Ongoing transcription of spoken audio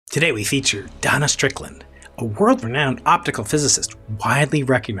Today we feature Donna Strickland, a world-renowned optical physicist widely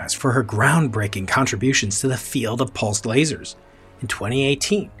recognized for her groundbreaking contributions to the field of pulsed lasers. In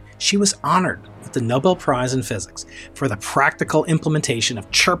 2018, she was honored with the Nobel Prize in Physics for the practical implementation of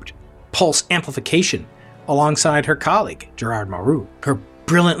chirped pulse amplification alongside her colleague, Gerard Mourou. Her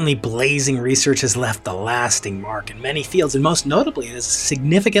brilliantly blazing research has left a lasting mark in many fields, and most notably it has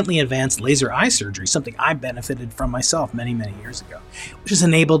significantly advanced laser eye surgery, something I benefited from myself many years ago, which has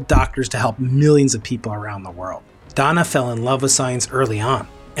enabled doctors to help millions of people around the world. Donna fell in love with science early on,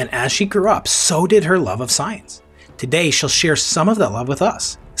 and as she grew up, so did her love of science. Today she'll share some of that love with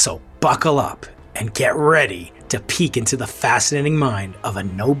us, so buckle up and get ready to peek into the fascinating mind of a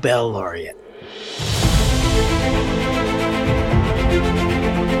Nobel laureate.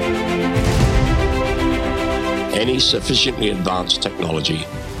 Any sufficiently advanced technology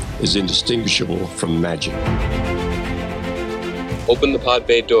is indistinguishable from magic. Open the pod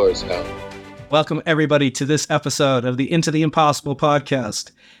bay doors, Hal. Welcome, everybody, to this episode of the Into the Impossible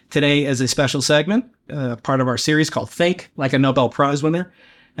podcast. Today is a special segment, part of our series called Think Like a Nobel Prize Winner.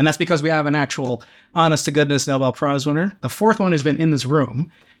 And that's because we have an actual honest-to-goodness Nobel Prize winner. The fourth one has been in this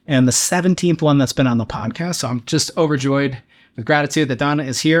room, and the 17th one that's been on the podcast. So I'm just overjoyed with gratitude that Donna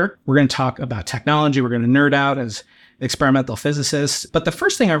is here. We're going to talk about technology. We're going to nerd out as experimental physicists. But the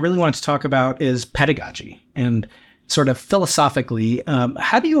first thing I really want to talk about is pedagogy and sort of philosophically,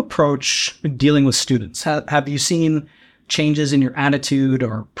 how do you approach dealing with students? Have you seen changes in your attitude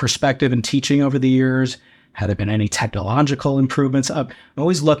or perspective in teaching over the years? Have there been any technological improvements? I'm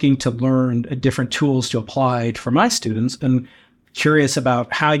always looking to learn different tools to apply for my students and curious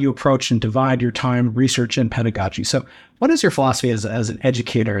about how you approach and divide your time, research, and pedagogy. So what is your philosophy as an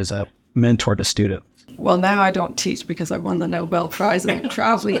educator, as a mentor to students? Well, now I don't teach because I won the Nobel Prize and I'm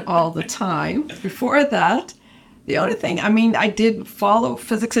traveling all the time. Before that, the only thing, I did follow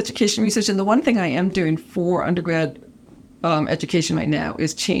physics education research, and the one thing I am doing for undergrad education right now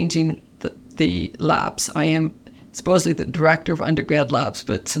is changing the labs. I am supposedly the director of undergrad labs,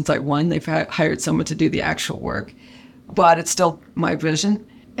 but since I won, they've hired someone to do the actual work. But it's still my vision.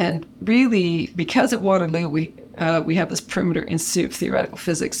 And really, because at Waterloo, we have this perimeter institute of theoretical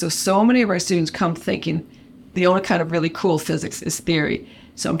physics. So many of our students come thinking the only kind of really cool physics is theory.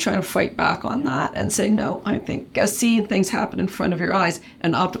 So I'm trying to fight back on that and say, no, I think seeing things happen in front of your eyes,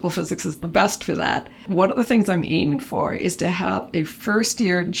 and optical physics is the best for that. One of the things I'm aiming for is to have a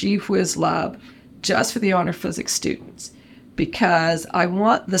first-year GWhiz lab just for the honor physics students, because I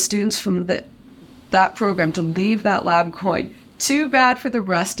want the students from that program to leave that lab going, too bad for the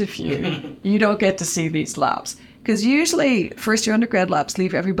rest of you. You don't get to see these labs. Because usually first-year undergrad labs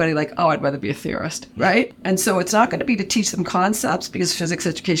leave everybody like, oh, I'd rather be a theorist, right? And so it's not going to be to teach them concepts, because physics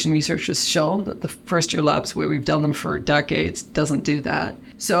education research has shown that the first-year labs, where we've done them for decades, doesn't do that.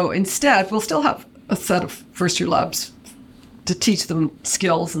 So instead, we'll still have a set of first-year labs to teach them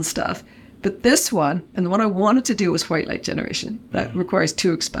skills and stuff. But this one, and the one I wanted to do, was white light generation. That requires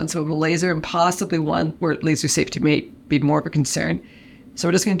too expensive of a laser, and possibly one where laser safety may be more of a concern. So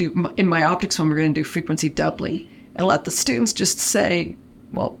we're just going to do, in my optics one, we're going to do frequency doubling and let the students just say,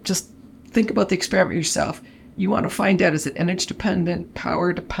 well, just think about the experiment yourself. You want to find out, is it image dependent,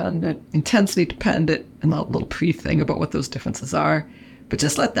 power dependent, intensity dependent, and a little pre-thing about what those differences are. But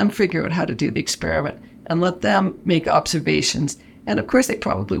just let them figure out how to do the experiment and let them make observations. And of course, they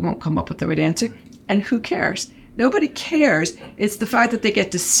probably won't come up with the right answer. And who cares? Nobody cares. It's the fact that they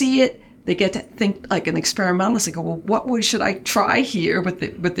get to see it. They get to think like an experimentalist and go, well, what should I try here with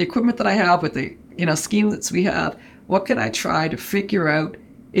the equipment that I have, with the scheme that we have? What can I try to figure out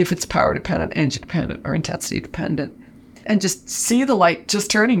if it's power dependent, engine dependent, or intensity dependent? And just see the light just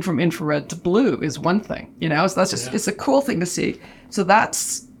turning from infrared to blue is one thing, So that's just, It's a cool thing to see. So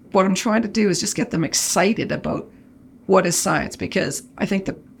that's what I'm trying to do, is just get them excited about what is science, because I think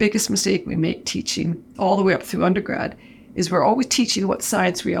the biggest mistake we make teaching all the way up through undergrad is we're always teaching what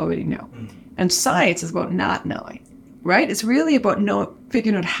science we already know. And science is about not knowing, right? It's really about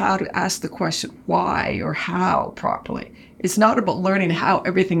figuring out how to ask the question why or how properly. It's not about learning how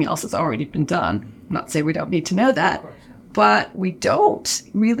everything else has already been done. I'm not saying we don't need to know that, but we don't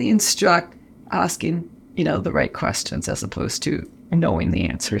really instruct asking, the right questions as opposed to knowing the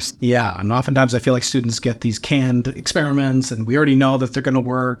answers. Yeah, and oftentimes I feel like students get these canned experiments, and we already know that they're going to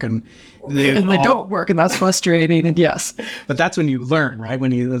work, and they don't work, and that's frustrating. And yes, but that's when you learn, right?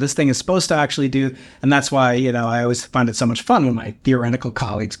 When this thing is supposed to actually do, and that's why I always find it so much fun when my theoretical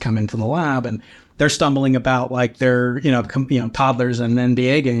colleagues come into the lab and they're stumbling about like they're, toddlers in an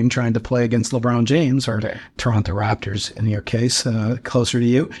NBA game trying to play against LeBron James or Toronto Raptors in your case, closer to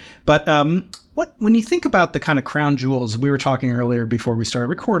you. But when you think about the kind of crown jewels, we were talking earlier before we started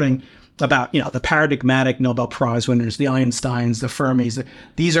recording about, the paradigmatic Nobel Prize winners, the Einsteins, the Fermis.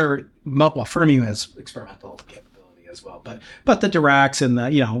 These are, Fermi has experimental capability as well, but the Dirac's and the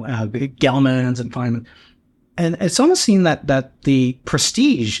Gelmans and Feynman. And it's almost seen that the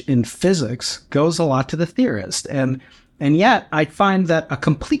prestige in physics goes a lot to the theorist. And yet I find that a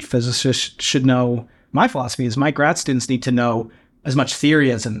complete physicist should know, my philosophy is my grad students need to know as much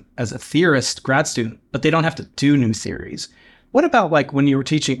theory as a theorist grad student, but they don't have to do new theories. What about like when you were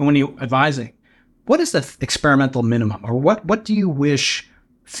teaching, when you were advising, what is the experimental minimum, or what do you wish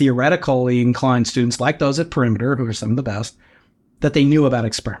theoretically inclined students like those at Perimeter, who are some of the best, that they knew about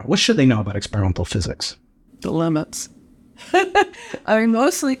experiment? What should they know about experimental physics? The limits. I mean,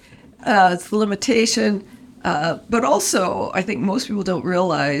 mostly it's the limitation, but also I think most people don't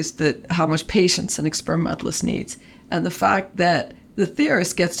realize that how much patience an experimentalist needs, and the fact that the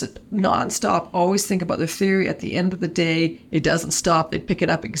theorist gets to nonstop always think about their theory. At the end of the day, it doesn't stop. They pick it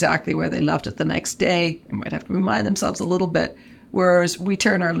up exactly where they left it the next day. They might have to remind themselves a little bit. Whereas we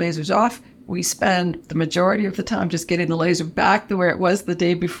turn our lasers off. We spend the majority of the time just getting the laser back to where it was the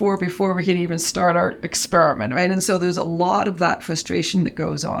day before we can even start our experiment, right? And so there's a lot of that frustration that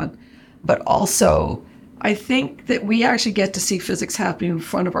goes on. But also, I think that we actually get to see physics happening in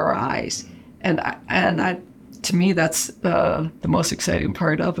front of our eyes. And to me, that's the most exciting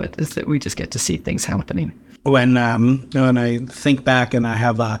part of it, is that we just get to see things happening. When I think back and I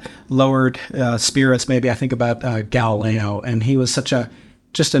have lowered spirits, maybe I think about Galileo, and he was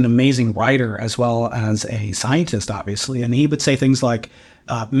just an amazing writer as well as a scientist, obviously. And he would say things like,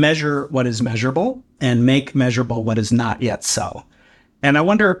 measure what is measurable and make measurable what is not yet so. And I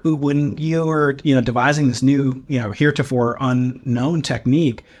wonder, when you were, devising this new, heretofore unknown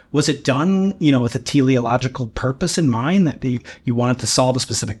technique, was it done, with a teleological purpose in mind, that you wanted to solve a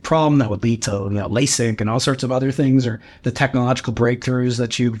specific problem that would lead to, LASIK and all sorts of other things, or the technological breakthroughs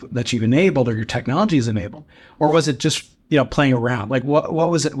that you've enabled or your technology has enabled? Or was it just, playing around? Like, what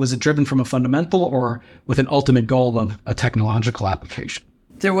was it? Was it driven from a fundamental or with an ultimate goal of a technological application?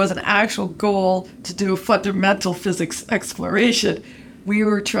 There was an actual goal to do a fundamental physics exploration. We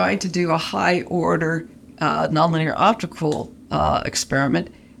were trying to do a high-order nonlinear optical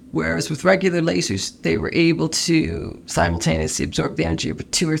experiment, whereas with regular lasers, they were able to simultaneously absorb the energy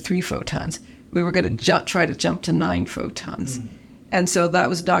of 2 or 3 photons. We were going to try to jump to 9 photons. And so that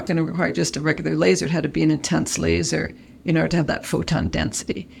was not going to require just a regular laser. It had to be an intense laser in order to have that photon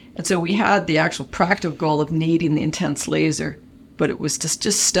density. And so we had the actual practical goal of needing the intense laser, but it was to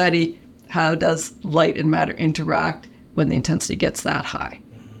just study how does light and matter interact when the intensity gets that high.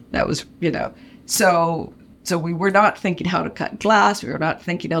 That was, so we were not thinking how to cut glass. We were not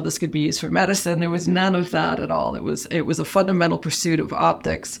thinking, this could be used for medicine. There was none of that at all. It was a fundamental pursuit of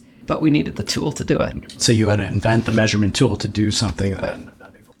optics, but we needed the tool to do it. So you had to invent the measurement tool to do something.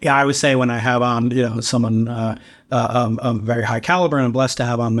 Yeah, I would say when I have on, someone of very high caliber, and I'm blessed to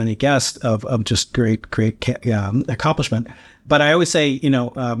have on many guests of just great accomplishment. But I always say,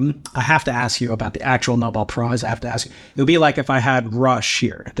 I have to ask you about the actual Nobel Prize. I have to ask you. It would be like if I had Rush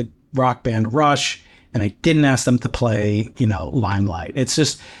here, the rock band Rush, and I didn't ask them to play, Limelight.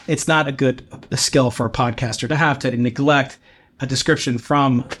 It's not a good skill for a podcaster to have to neglect a description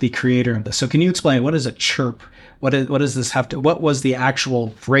from the creator of this. So can you explain, what is a chirp? What does this have to, what was the actual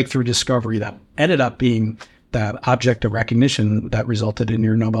breakthrough discovery that ended up being that object of recognition that resulted in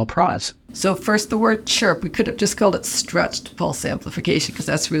your Nobel Prize? So first, the word chirp, we could have just called it stretched pulse amplification, because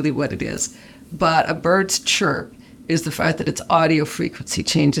that's really what it is. But a bird's chirp is the fact that its audio frequency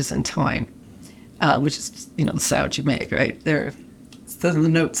changes in time, which is, the sound you make, right? They're the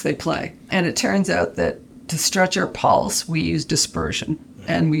notes they play. And it turns out that to stretch our pulse, we use dispersion.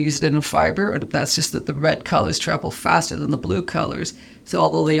 And we use it in a fiber. That's just that the red colors travel faster than the blue colors. So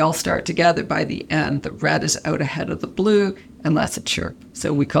although they all start together, by the end, the red is out ahead of the blue, and that's a chirp.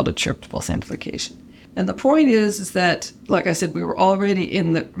 So we called it chirped pulse amplification. And the point is that, like I said, we were already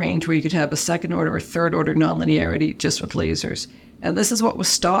in the range where you could have a second order or third order nonlinearity just with lasers. And this is what was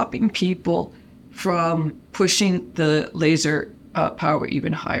stopping people from pushing the laser power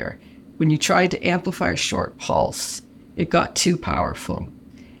even higher. When you tried to amplify a short pulse, it got too powerful.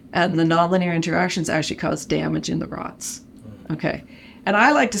 And the nonlinear interactions actually caused damage in the rods. Okay. And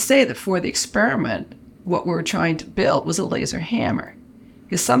I like to say that for the experiment, what we were trying to build was a laser hammer.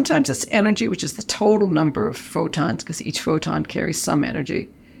 Because sometimes it's energy, which is the total number of photons, because each photon carries some energy.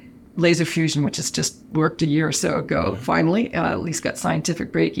 laser fusion, which has just worked a year or so ago, finally, at least got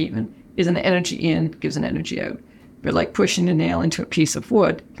scientific break even, is an energy in, gives an energy out. But like pushing a nail into a piece of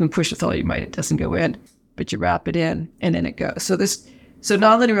wood, you can push with all your might, it doesn't go in, but you wrap it in and then it goes. So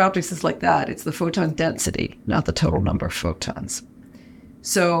nonlinear optics is like that. It's the photon density, not the total number of photons.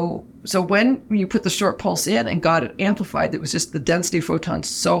 So when you put the short pulse in and got it amplified, it was just the density of photons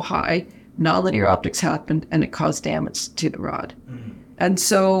so high, nonlinear optics happened and it caused damage to the rod. And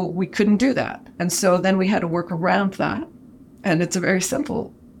so we couldn't do that. And so then we had to work around that. And it's a very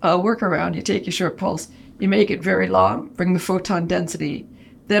simple workaround. You take your short pulse, you make it very long, bring the photon density.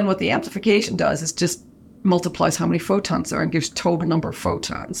 Then what the amplification does is just multiplies how many photons there are and gives total number of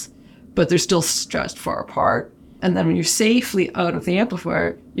photons. But they're still stretched far apart. And then when you're safely out of the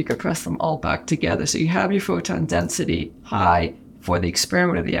amplifier, you can press them all back together. So you have your photon density high for the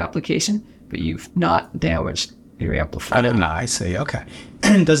experiment of the application, but you've not damaged your amplifier. I didn't know. I see. Okay.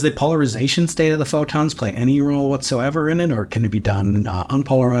 Does the polarization state of the photons play any role whatsoever in it, or can it be done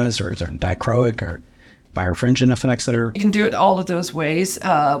unpolarized, or is there dichroic or birefringent effects that are... You can do it all of those ways.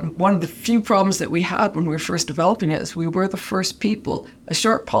 One of the few problems that we had when we were first developing it is we were the first people. A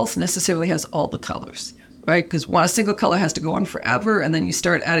short pulse necessarily has all the colors, right? Because a single color has to go on forever, and then you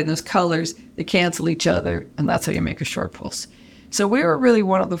start adding those colors, they cancel each other, and that's how you make a short pulse. So we were really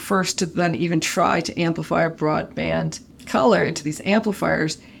one of the first to then even try to amplify a broadband color into these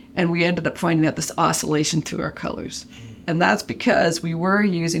amplifiers, and we ended up finding out this oscillation through our colors. And that's because we were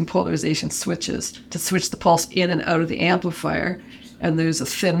using polarization switches to switch the pulse in and out of the amplifier, and there's a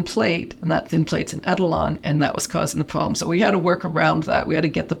thin plate, and that thin plate's an etalon, and that was causing the problem. So we had to work around that. We had to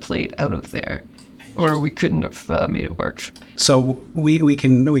get the plate out of there, or we couldn't have made it work. So we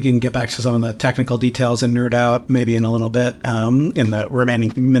can get back to some of the technical details and nerd out maybe in a little bit in the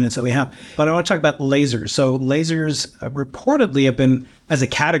remaining minutes that we have. But I want to talk about lasers. So lasers reportedly have been, as a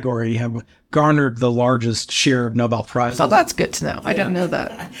category, have garnered the largest share of Nobel Prizes. So that's good to know. I don't know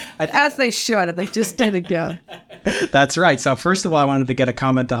that. As they should, and they just did again. That's right. So first of all, I wanted to get a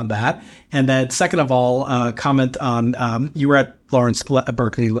comment on that. And then second of all, comment on, you were at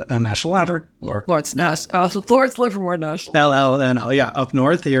Berkeley National Laboratory. Lawrence Livermore National. LLNL, yeah, up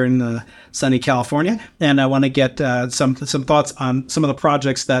north here in sunny California. And I want to get some thoughts on some of the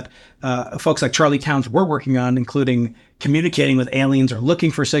projects that folks like Charlie Towns were working on, including communicating with aliens or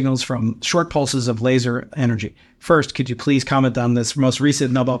looking for signals from short pulses of laser energy. First, could you please comment on this most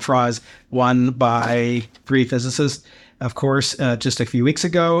recent Nobel Prize won by 3 physicists? Of course, just a few weeks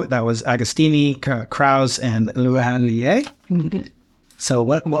ago, that was Agostini, Krauss, and Laureate.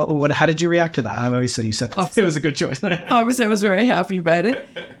 So how did you react to that? Obviously, you said it was a good choice. I was very happy about it.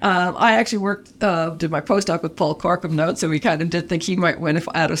 I actually did my postdoc with Paul Corkum notes, so we kind of did think he might win if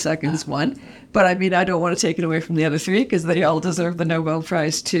Attoseconds won. But I mean, I don't want to take it away from the other 3 because they all deserve the Nobel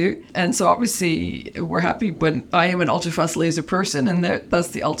Prize too. And so obviously we're happy, but I am an ultrafast laser person, and that's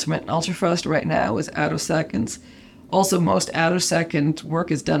the ultimate ultrafast right now is attoseconds. Also, most attosecond work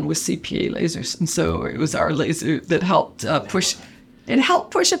is done with CPA lasers, and so it was our laser that helped push. It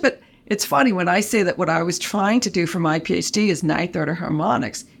helped push it, but it's funny when I say that what I was trying to do for my PhD is 9th order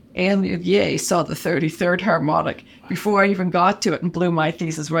harmonics. Anne Livier saw the 33rd harmonic before I even got to it and blew my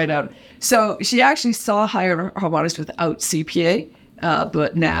thesis right out. So she actually saw higher harmonics without CPA,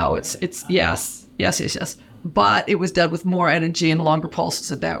 but now it's yes. But it was done with more energy and longer pulses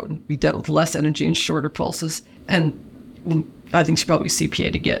than that would be done with less energy and shorter pulses. And I think she probably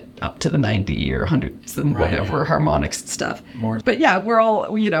CPA to get up to the 90 or 100s and whatever harmonics and stuff. But yeah, we're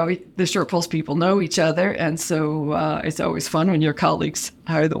all, the short pulse people know each other. And so it's always fun when your colleagues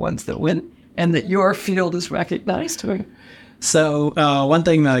are the ones that win and that your field is recognized. So one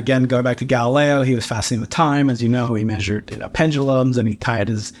thing, again, going back to Galileo, he was fascinated with time. As you know, he measured pendulums, and he tied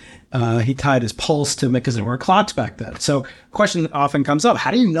his pulse to, because there were clocks back then. So question often comes up,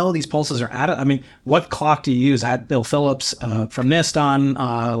 how do you know these pulses are I mean, what clock do you use? I had Bill Phillips from NIST on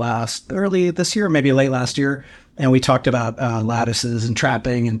early this year, maybe late last year, and we talked about lattices and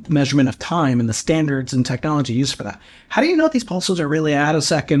trapping and measurement of time and the standards and technology used for that. How do you know if these pulses are really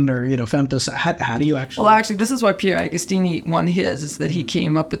attosecond or, femtosecond? How do you actually... Well, actually, this is why Pierre Agostini won his, is that he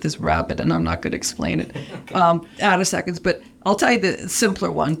came up with this rapid, and I'm not going to explain it, attoseconds, but I'll tell you the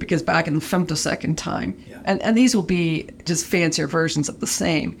simpler one, because back in the femtosecond time, and these will be just fancier versions of the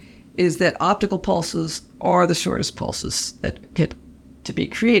same, is that optical pulses are the shortest pulses that get to be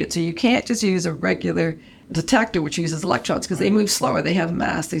created. So you can't just use a regular detector which uses electrons because they move slower. They have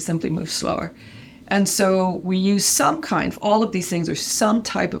mass. They simply move slower. And so we use some kind, all of these things are some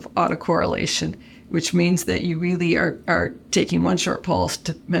type of autocorrelation, which means that you really are taking one short pulse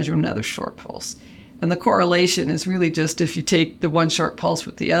to measure another short pulse. And the correlation is really just if you take the one short pulse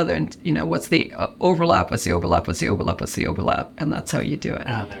with the other and, what's the overlap, what's the overlap, what's the overlap, what's the overlap, and that's how you do it.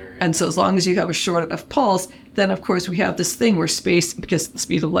 And so as long as you have a short enough pulse, then of course we have this thing where space, because the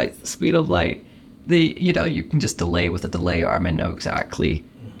speed of light, you can just delay with a delay arm and know exactly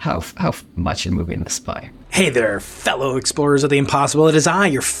how much you're moving this by. Hey there, fellow explorers of the impossible. It is I,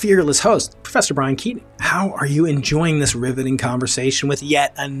 your fearless host, Professor Brian Keating. How are you enjoying this riveting conversation with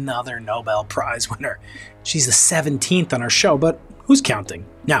yet another Nobel Prize winner? She's the 17th on our show, but who's counting?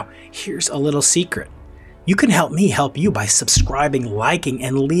 Now, here's a little secret. You can help me help you by subscribing, liking,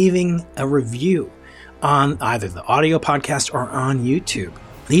 and leaving a review on either the audio podcast or on YouTube.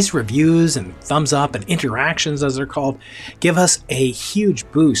 These reviews and thumbs up and interactions, as they're called, give us a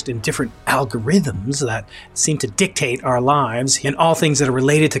huge boost in different algorithms that seem to dictate our lives in all things that are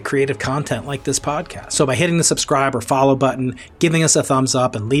related to creative content like this podcast. So by hitting the subscribe or follow button, giving us a thumbs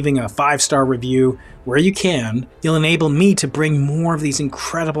up, and leaving a 5-star review where you can, you'll enable me to bring more of these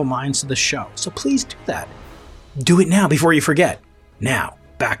incredible minds to the show. So please do that. Do it now before you forget. Now,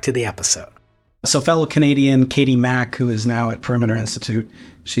 back to the episode. So fellow Canadian Katie Mack, who is now at Perimeter Institute,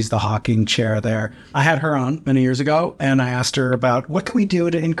 she's the Hawking chair there. I had her on many years ago, and I asked her about what can we do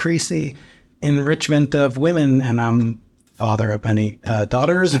to increase the enrichment of women, and I'm father of many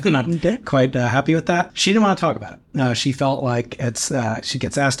daughters, and I'm quite happy with that. She didn't want to talk about it. She felt like she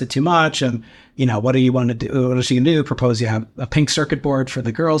gets asked it too much, and what do you want to do? What is she going to do? Propose you have a pink circuit board for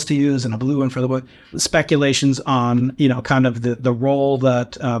the girls to use and a blue one for the boys. Speculations on kind of the role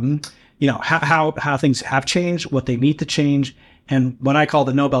that how things have changed, what they need to change, and what I call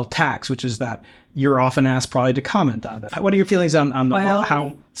the Nobel tax, which is that you're often asked probably to comment on that. What are your feelings on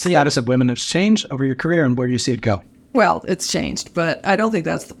how status of women has changed over your career and where you see it go? Well, it's changed, but I don't think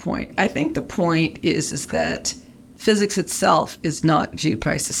that's the point. I think the point is that physics itself is not viewed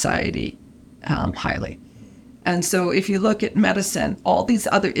by society highly. And so if you look at medicine, all these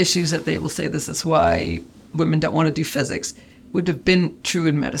other issues that they will say this is why women don't want to do physics would have been true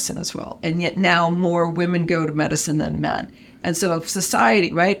in medicine as well. And yet now more women go to medicine than men. And so if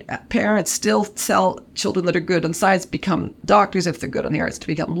society, right, parents still tell children that are good on science become doctors, if they're good on the arts to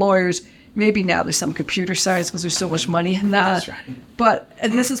become lawyers. Maybe now there's some computer science because there's so much money in that. That's right.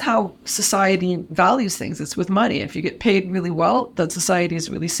 And this is how society values things. It's with money. If you get paid really well, then society is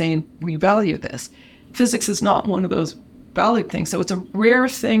really saying, we value this. Physics is not one of those valued things. So it's a rare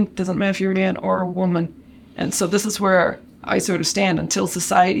thing. Doesn't matter if you're a man or a woman. And so this is where I sort of stand until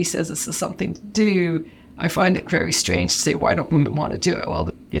society says this is something to do. I find it very strange to say, why don't women want to do it?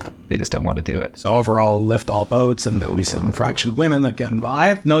 Well, they just don't want to do it. So overall, lift all boats, and there'll be some fraction of women that get involved.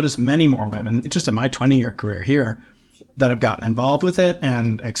 I've noticed many more women, just in my 20-year career here, that have gotten involved with it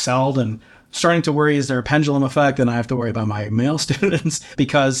and excelled, and starting to worry, is there a pendulum effect? And I have to worry about my male students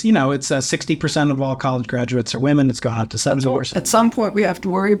because, it's 60% of all college graduates are women. It's gone up to 70%. At some point, we have to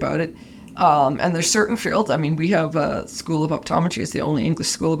worry about it. And there's certain fields. I mean, we have a school of optometry. It's the only English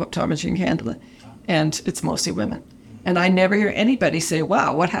school of optometry in Canada. And it's mostly women. And I never hear anybody say,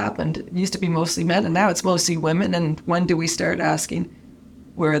 wow, what happened? It used to be mostly men, and now it's mostly women. And when do we start asking,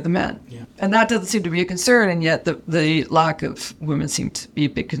 where are the men? Yeah. And that doesn't seem to be a concern, and yet the lack of women seems to be a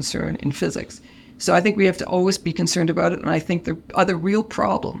big concern in physics. So I think we have to always be concerned about it, and I think the other real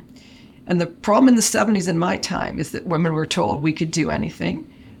problem, and the problem in the 70s in my time, is that women were told we could do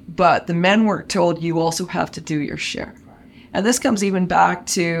anything, but the men were told you also have to do your share. And this comes even back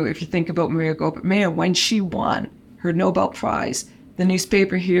to, if you think about Maria Goeppert-Mayer, when she won her Nobel Prize, the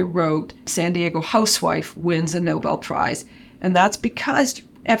newspaper here wrote, San Diego housewife wins a Nobel Prize. And that's because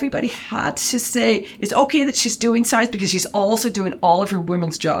everybody had to say, it's okay that she's doing science because she's also doing all of her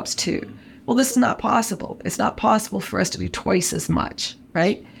women's jobs too. Well, this is not possible. It's not possible for us to do twice as much,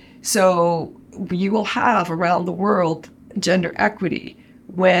 right? So you will have around the world gender equity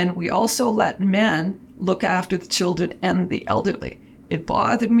when we also let men look after the children and the elderly. It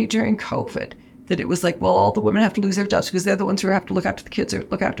bothered me during COVID that it was like, well, all the women have to lose their jobs because they're the ones who have to look after the kids or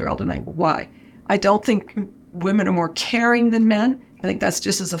look after elderly. Why? I don't think women are more caring than men. I think that's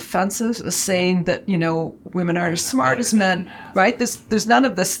just as offensive as saying that, women aren't as smart as men, right? There's none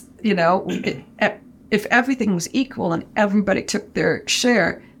of this, if everything was equal and everybody took their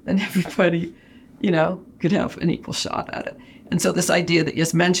share, then everybody, could have an equal shot at it. And so this idea that,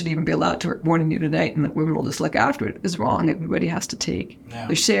 yes, men should even be allowed to work morning, noon, and night, and that women will just look after it is wrong. Everybody has to take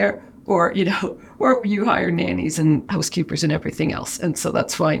their share, or Or you hire nannies and housekeepers and everything else. And so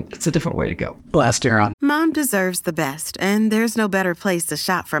that's fine. It's a different way to go. Last year on. Mom deserves the best, and there's no better place to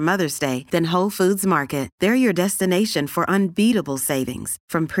shop for Mother's Day than Whole Foods Market. They're your destination for unbeatable savings,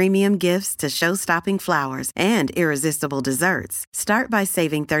 from premium gifts to show-stopping flowers and irresistible desserts. Start by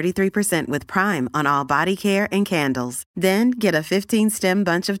saving 33% with Prime on all body care and candles. Then get a 15-stem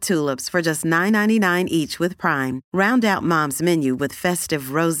bunch of tulips for just $9.99 each with Prime. Round out Mom's menu with festive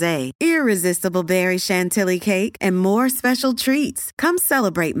rosé, irresistible berry chantilly cake, and more special treats. Come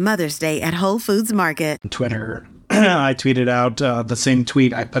celebrate Mother's Day at Whole Foods Market. Twitter, I tweeted out the same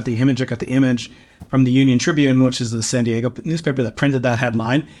tweet. I got the image from the Union Tribune, which is the San Diego newspaper that printed that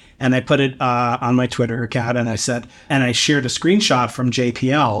headline. And I put it on my Twitter account, and I shared a screenshot from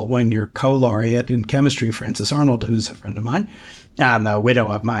JPL when your co-laureate in chemistry, Frances Arnold, who's a friend of mine, and the widow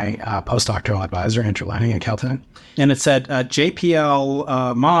of my postdoctoral advisor, Andrew Lanning at Caltech. And it said,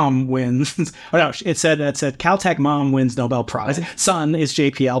 JPL mom wins. It said Caltech mom wins Nobel Prize. Son is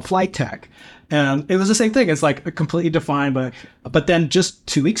JPL flight tech. And it was the same thing. It's like completely defined. But then just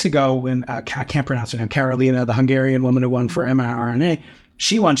 2 weeks ago, when I can't pronounce her name, Karolina, the Hungarian woman who won for mRNA,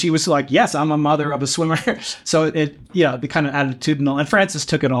 she won. She was like, yes, I'm a mother of a swimmer. So the kind of attitudinal. And Frances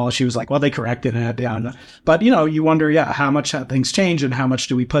took it all. She was like, well, they corrected it down. But, you wonder, how much have things changed, and how much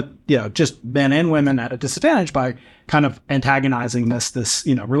do we put, just men and women at a disadvantage by kind of antagonizing this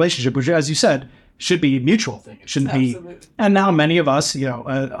relationship, which, as you said, should be a mutual thing. It shouldn't Absolutely. be. And now many of us,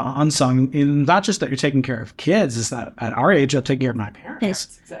 unsung, not just that you're taking care of kids, is that at our age, I'm taking care of my parents.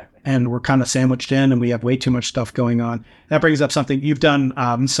 Yes, exactly. And we're kind of sandwiched in, and we have way too much stuff going on. That brings up something. You've done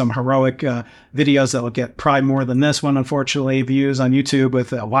some heroic videos that will get probably more than this one, unfortunately, views on YouTube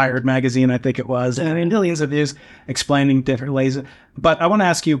with Wired magazine, I think it was, and millions of views explaining different ways. But I want to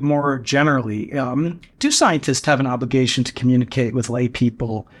ask you more generally, do scientists have an obligation to communicate with lay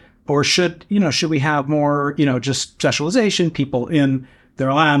people? Or should we have more, just specialization, people in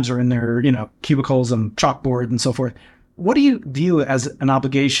their labs or in their, cubicles and chalkboard and so forth? What do you view as an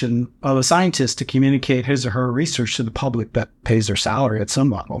obligation of a scientist to communicate his or her research to the public that pays their salary at some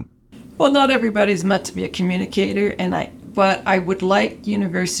level? Well, not everybody's meant to be a communicator, but I would like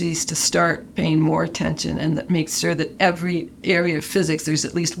universities to start paying more attention and that make sure that every area of physics, there's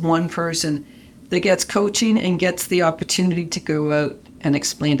at least one person that gets coaching and gets the opportunity to go out and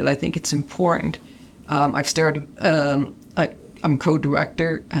explain it. I think it's important. I've started, I'm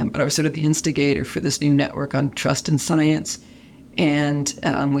co-director, but I was sort of the instigator for this new network on trust in science. And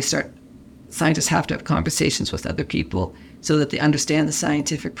scientists have to have conversations with other people so that they understand the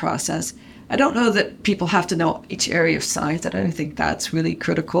scientific process. I don't know that people have to know each area of science. I don't think that's really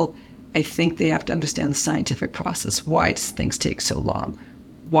critical. I think they have to understand the scientific process. Why does things take so long?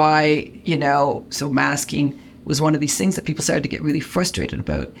 Why, so masking was one of these things that people started to get really frustrated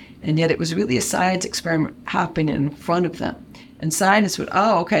about. And yet it was really a science experiment happening in front of them. And scientists would,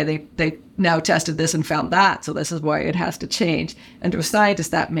 they now tested this and found that, so this is why it has to change. And to a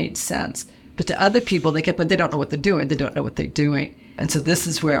scientist, that made sense. But to other people, they don't know what they're doing. They don't know what they're doing. And so this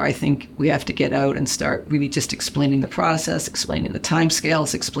is where I think we have to get out and start really just explaining the process, explaining the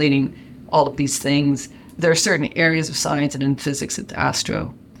timescales, explaining all of these things. There are certain areas of science and in physics at the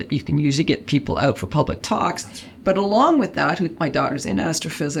Astro that you can usually get people out for public talks. But along with that, my daughter's in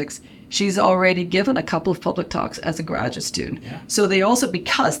astrophysics, she's already given a couple of public talks as a graduate student. Yeah. So they also,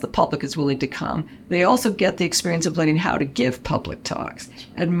 because the public is willing to come, they also get the experience of learning how to give public talks.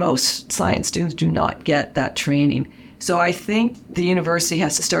 And most science students do not get that training. So I think the university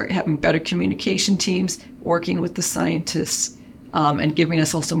has to start having better communication teams, working with the scientists, and giving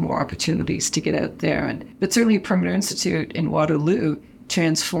us also more opportunities to get out there. But certainly Perimeter Institute in Waterloo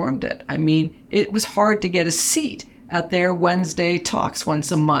transformed it. I mean, it was hard to get a seat at their Wednesday talks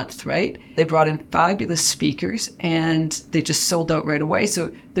once a month, right? They brought in fabulous speakers and they just sold out right away. So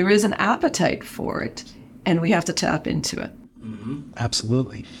there is an appetite for it and we have to tap into it. Mm-hmm.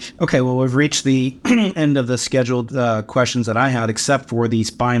 Absolutely. Okay, well, we've reached the end of the scheduled questions that I had, except for these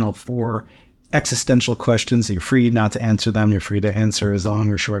final 4 existential questions. You're free not to answer them. You're free to answer as long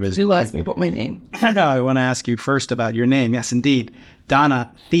or short as you like. Me about my name. No, I want to ask you first about your name. Yes, indeed.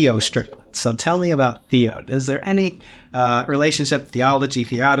 Donna Theo Strickland. So tell me about Theo. Is there any relationship, theology,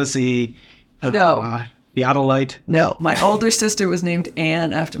 theodicy? No. Theodolite? No. My older sister was named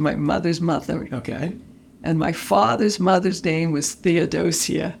Anne after my mother's mother. Okay. And my father's mother's name was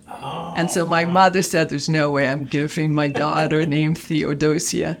Theodosia. Oh. And so my mother said, there's no way I'm giving my daughter named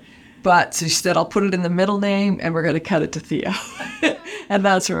Theodosia. But so she said, I'll put it in the middle name and we're going to cut it to Theo. And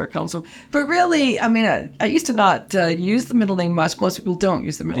that's where it comes from. But really, I mean, I used to not use the middle name much. Most people don't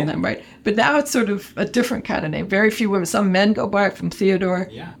use the middle name, right? But now it's sort of a different kind of name. Very few women, some men go by it from Theodore.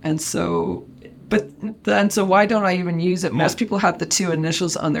 Yeah. And so But then, so why don't I even use it? Most people have the 2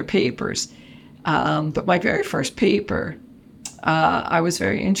 initials on their papers. But my very first paper, I was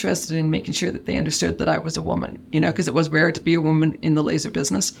very interested in making sure that they understood that I was a woman, because it was rare to be a woman in the laser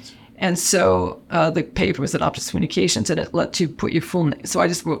business. And so the paper was at Optics Communications, and it let you put your full name. So I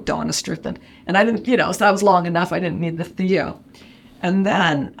just wrote Donna Strickland. And I didn't, so that was long enough. I didn't need the Theo. And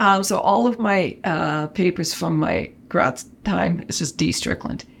then, so all of my papers from my grad time, it's just D.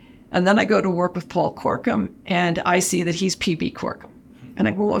 Strickland. And then I go to work with Paul Corkum, and I see that he's PB Corkum. And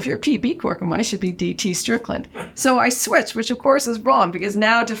I go, well, if you're PB Corkum, I should be DT Strickland. So I switch, which of course is wrong, because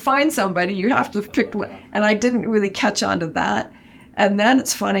now to find somebody, you have to pick one. And I didn't really catch on to that. And then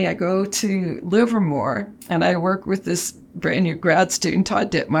it's funny, I go to Livermore, and I work with this brand new grad student, Todd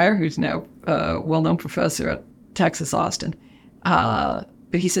Dittmeyer, who's now a well-known professor at Texas Austin. But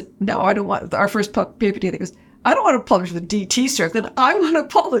he said, no, I don't want, our first paper day, he goes, I don't want to publish with DT Strickland. I want to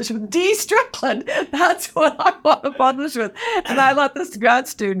publish with D. Strickland. That's what I want to publish with. And I let this grad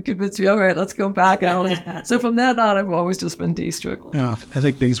student convince me, all right, let's go back. So from then on, I've always just been D. Strickland. Oh, I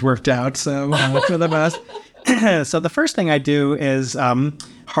think things worked out, so for the best. So the first thing I do is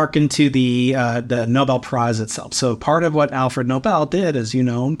hearken to the Nobel Prize itself. So part of what Alfred Nobel did, as you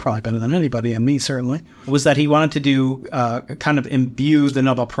know, probably better than anybody, and me certainly, was that he wanted to do kind of imbue the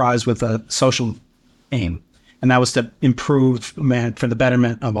Nobel Prize with a social aim. And that was to improve man for the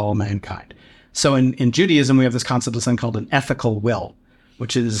betterment of all mankind. So in Judaism, we have this concept of something called an ethical will,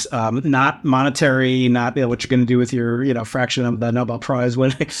 which is not monetary, not what you're going to do with your fraction of the Nobel Prize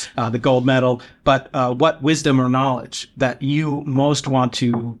winning, the gold medal, but what wisdom or knowledge that you most want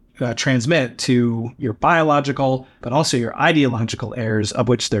to transmit to your biological, but also your ideological heirs, of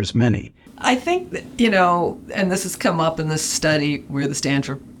which there's many. I think that, and this has come up in this study where the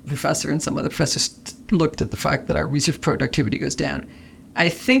Stanford professor and some other professors looked at the fact that our research productivity goes down. I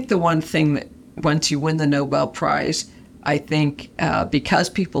think the one thing that once you win the Nobel Prize, I think because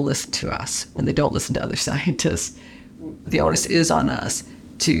people listen to us and they don't listen to other scientists, the onus is on us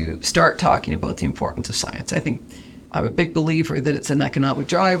to start talking about the importance of science. I think I'm a big believer that it's an economic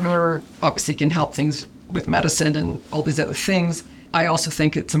driver. Obviously, it can help things with medicine and all these other things. I also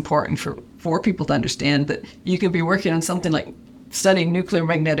think it's important for people to understand that you can be working on something like studying nuclear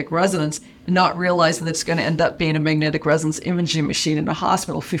magnetic resonance and not realizing that it's going to end up being a magnetic resonance imaging machine in a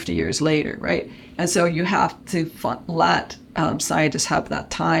hospital 50 years later, right? And so you have to let scientists have that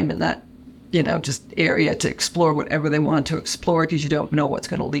time and that, just area to explore whatever they want to explore, because you don't know what's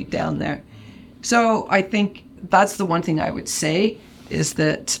going to leak down there. So I think that's the one thing I would say is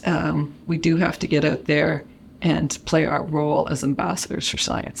that we do have to get out there and play our role as ambassadors for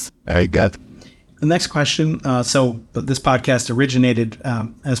science. Very good. The next question. So this podcast originated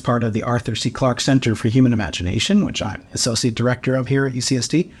as part of the Arthur C. Clarke Center for Human Imagination, which I'm associate director of here at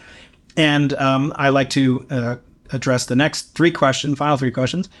UCSD. And I like to address the next final three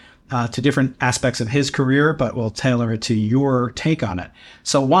questions to different aspects of his career, but we'll tailor it to your take on it.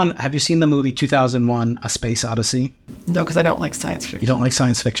 So one, have you seen the movie 2001, A Space Odyssey? No, because I don't like science fiction. You don't like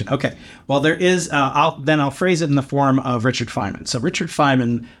science fiction. Okay. Well, there is, I'll phrase it in the form of Richard Feynman. So Richard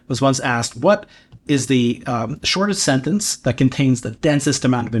Feynman was once asked, what is the shortest sentence that contains the densest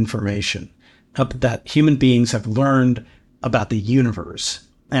amount of information that human beings have learned about the universe?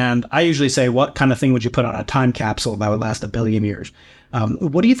 And I usually say, what kind of thing would you put on a time capsule that would last 1 billion years?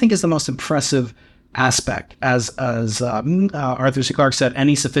 What do you think is the most impressive aspect? As Arthur C. Clarke said,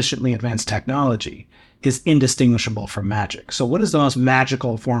 any sufficiently advanced technology is indistinguishable from magic. So what is the most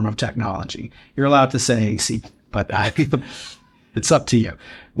magical form of technology? You're allowed to say, but it's up to you.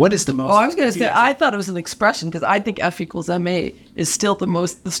 What is the most... Oh, I was going to say, I thought it was an expression, because I think F equals MA is still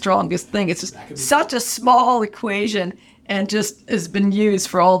the strongest thing. It's just such a small equation and just has been used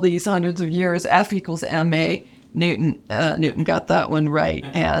for all these hundreds of years. F equals MA. Newton got that one right,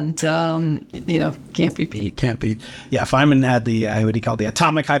 and can't be beat. Can't beat. Yeah, Feynman had the what he called the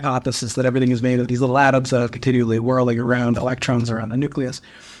atomic hypothesis, that everything is made of these little atoms that are continually whirling around electrons around the nucleus.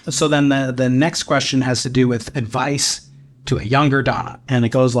 So then the next question has to do with advice to a younger Donna, and it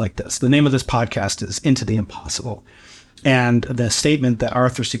goes like this. The name of this podcast is Into the Impossible, and the statement that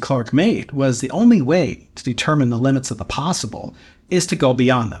Arthur C. Clarke made was the only way to determine the limits of the possible is to go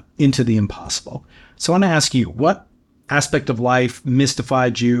beyond them, into the impossible. So I want to ask you, what aspect of life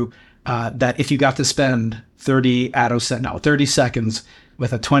mystified you that if you got to spend 30 seconds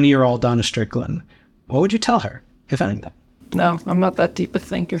with a 20-year-old Donna Strickland, what would you tell her, if anything? No, I'm not that deep a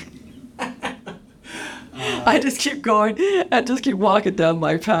thinker. I just keep going. I just keep walking down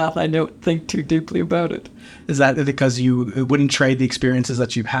my path. I don't think too deeply about it. Is that because you wouldn't trade the experiences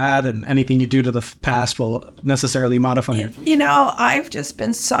that you've had, and anything you do to the past will necessarily modify it? You know, I've just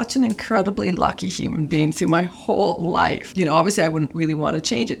been such an incredibly lucky human being through my whole life. You know, obviously I wouldn't really want to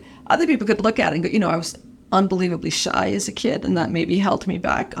change it. Other people could look at it and go, you know, I was unbelievably shy as a kid, and that maybe held me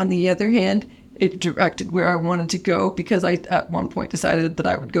back. On the other hand, it directed where I wanted to go, because I, at one point, decided that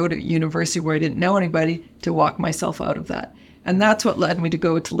I would go to a university where I didn't know anybody to walk myself out of that. And that's what led me to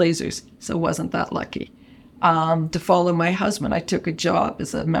go to lasers. So wasn't that lucky. To follow my husband, I took a job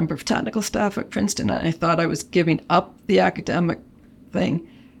as a member of technical staff at Princeton, and I thought I was giving up the academic thing.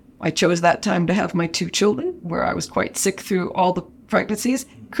 I chose that time to have my 2 children, where I was quite sick through all the pregnancies.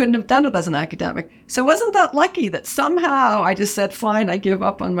 Couldn't have done it as an academic. So wasn't that lucky that somehow I just said, fine, I give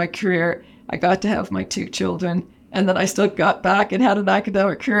up on my career. I got to have my 2 children, and then I still got back and had an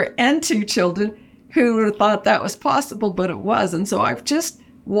academic career and 2 children. Who would have thought that was possible, but it was. And so I've just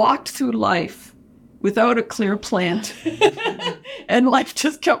walked through life without a clear plan, and life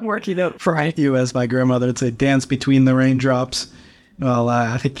just kept working out for me. You, as my grandmother would say, dance between the raindrops. Well,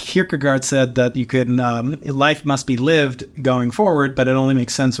 I think Kierkegaard said that you can, life must be lived going forward, but it only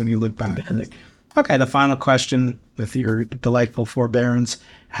makes sense when you look back. Okay, the final question, with your delightful forbearance,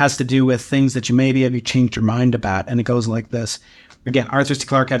 has to do with things that you maybe have changed your mind about, and it goes like this. Again, Arthur C.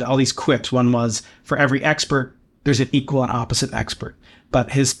 Clarke had all these quips. One was, for every expert, there's an equal and opposite expert.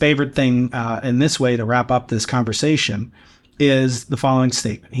 But his favorite thing in this way to wrap up this conversation is the following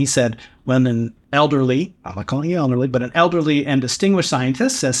statement. He said, when an elderly, I'm not calling you elderly, but an elderly and distinguished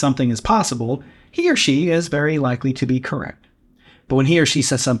scientist says something is possible, he or she is very likely to be correct. But when he or she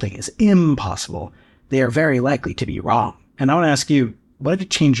says something is impossible, they are very likely to be wrong. And I want to ask you, what did you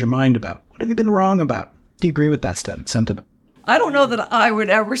change your mind about? What have you been wrong about? Do you agree with that sentiment? I don't know that I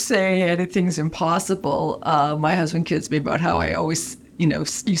would ever say anything's impossible. My husband kids me about how I always,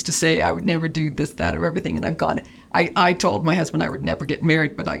 used to say I would never do this, that, or everything. And I've gone, I told my husband I would never get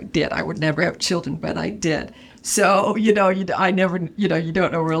married, but I did. I would never have children, but I did. So, I never, you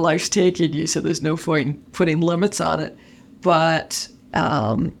don't know where life's taking you. So there's no point in putting limits on it. But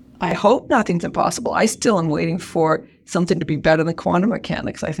I hope nothing's impossible. I still am waiting for something to be better than quantum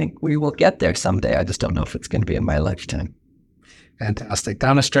mechanics. I think we will get there someday. I just don't know if it's going to be in my lifetime. Fantastic.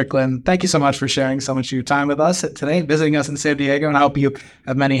 Donna Strickland, thank you so much for sharing so much of your time with us today, visiting us in San Diego, and I hope you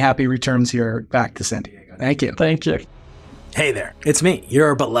have many happy returns here back to San Diego. Thank you. Thank you. Hey there, it's me,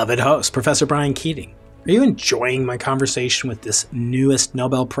 your beloved host, Professor Brian Keating. Are you enjoying my conversation with this newest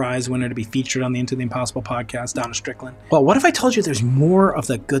Nobel Prize winner to be featured on the Into the Impossible podcast, Donna Strickland? Well, what if I told you there's more of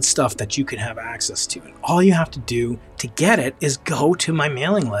the good stuff that you can have access to? And all you have to do to get it is go to my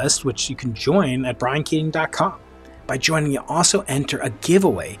mailing list, which you can join at briankeating.com. By joining, you also enter a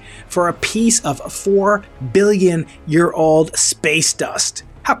giveaway for a piece of 4 billion-year-old space dust.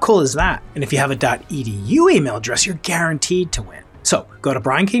 How cool is that? And if you have a .edu email address, you're guaranteed to win. So go to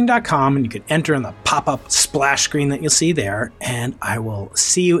briankeating.com and you can enter in the pop-up splash screen that you'll see there, and I will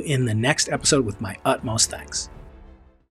see you in the next episode with my utmost thanks.